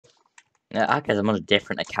I guess I'm on a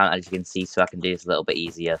different account, as you can see, so I can do this a little bit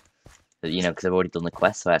easier. You know, because I've already done the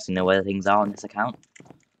quest, so I actually know where the things are on this account.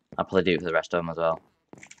 I'll probably do it for the rest of them as well.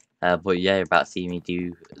 But yeah, you're about to see me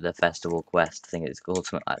do the festival quest. I think it's called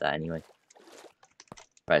something like that anyway.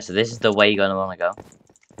 Right, so this is the way you're going to want to go.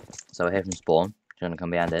 So we're here from spawn. You're going to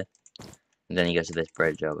come behind here. And then you go to this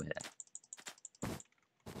bridge over here.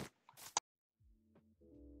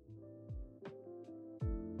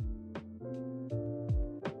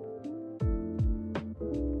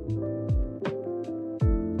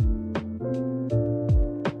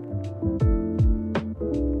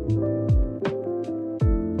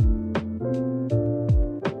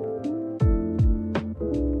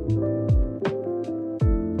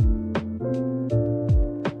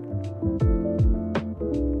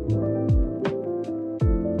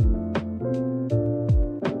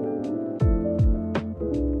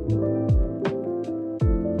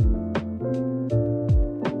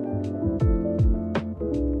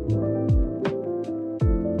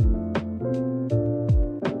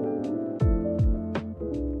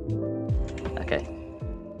 Okay.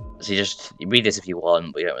 So you read this if you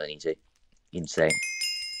want, but you don't really need to. You can say,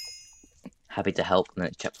 happy to help, and then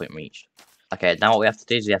it's checkpoint reached. Okay, now what we have to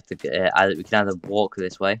do is we can either walk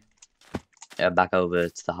this way, back over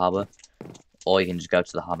to the harbour, or you can just go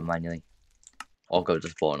to the harbour manually, or go to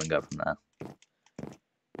spawn and go from there.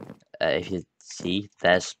 If you see,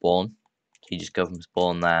 there's spawn, so you just go from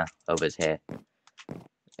spawn there over to here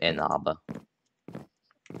in the harbour.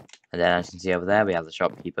 And then as you can see over there, we have the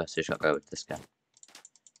shopkeeper, so just gotta go with this guy.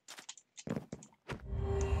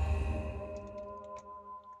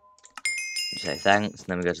 You say thanks, and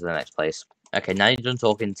then we go to the next place. Okay, now you're done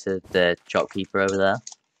talking to the shopkeeper over there.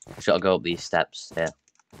 You just gotta go up these steps here.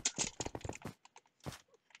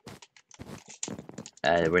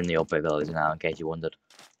 We're in the upper village now, in case you wondered.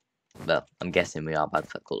 Well, I'm guessing we are by the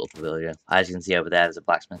called upper village. As you can see over there, there's a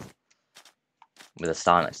blacksmith with a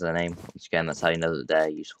star next to the name, which again, that's how you know that they're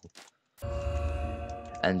useful.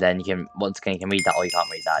 And then you can, once again, you can read that or you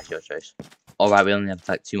can't read that, it's your choice. Alright, we only have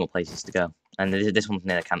like 2 more places to go. And this one's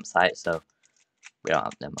near the campsite, so we don't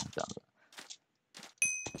have, never mind.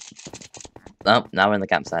 Oh, now we're in the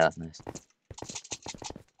campsite, that's nice.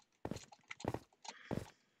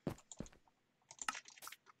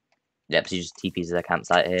 Yep, so you just TP to the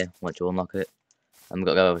campsite here, once you unlock it. And we've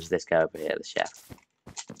got to go over to this guy over here, the chef.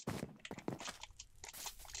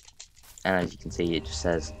 And as you can see, it just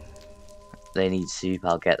says, they need soup,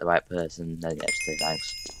 I'll get the right person, then yeah, just say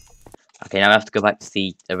thanks. Okay, now I have to go back to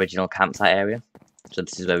the original campsite area. So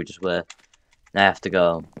this is where we just were. Now I have to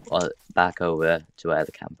go back over to where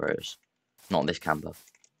the camper is. Not this camper.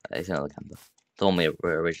 It's another camper. The one we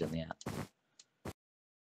were originally at.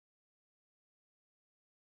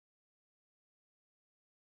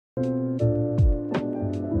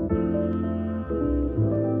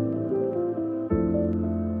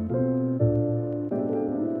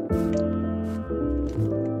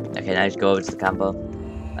 Okay, now just go over to the camper.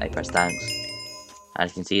 I press thanks.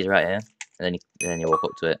 As you can see, it's right here. And then you walk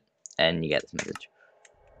up to it, and you get this message.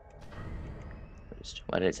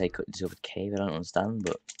 Why did it say cut to a cave? I don't understand,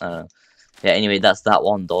 but yeah. Anyway, that's that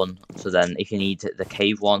one done. So then, if you need the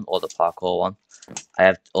cave one or the parkour one,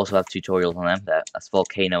 I also have tutorials on them. That's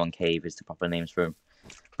volcano and cave is the proper names for them.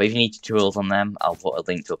 But if you need tutorials on them, I'll put a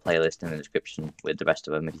link to a playlist in the description with the rest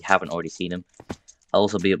of them if you haven't already seen them. I'll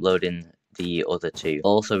also be uploading the other 2.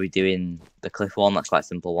 I'll also be doing the cliff one. That's quite a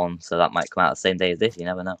simple one, so that might come out the same day as this. You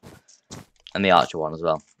never know. And the archer one as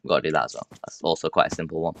well. We've got to do that as well. That's also quite a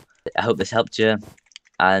simple one. I hope this helped you.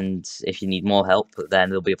 And if you need more help, then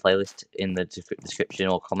there'll be a playlist in the description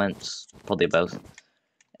or comments. Probably both.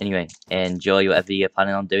 Anyway, enjoy whatever you're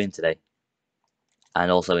planning on doing today. And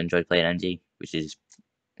also enjoy playing NG, which is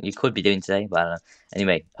you could be doing today, but I don't know.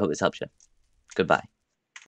 Anyway, hope this helps you. Goodbye.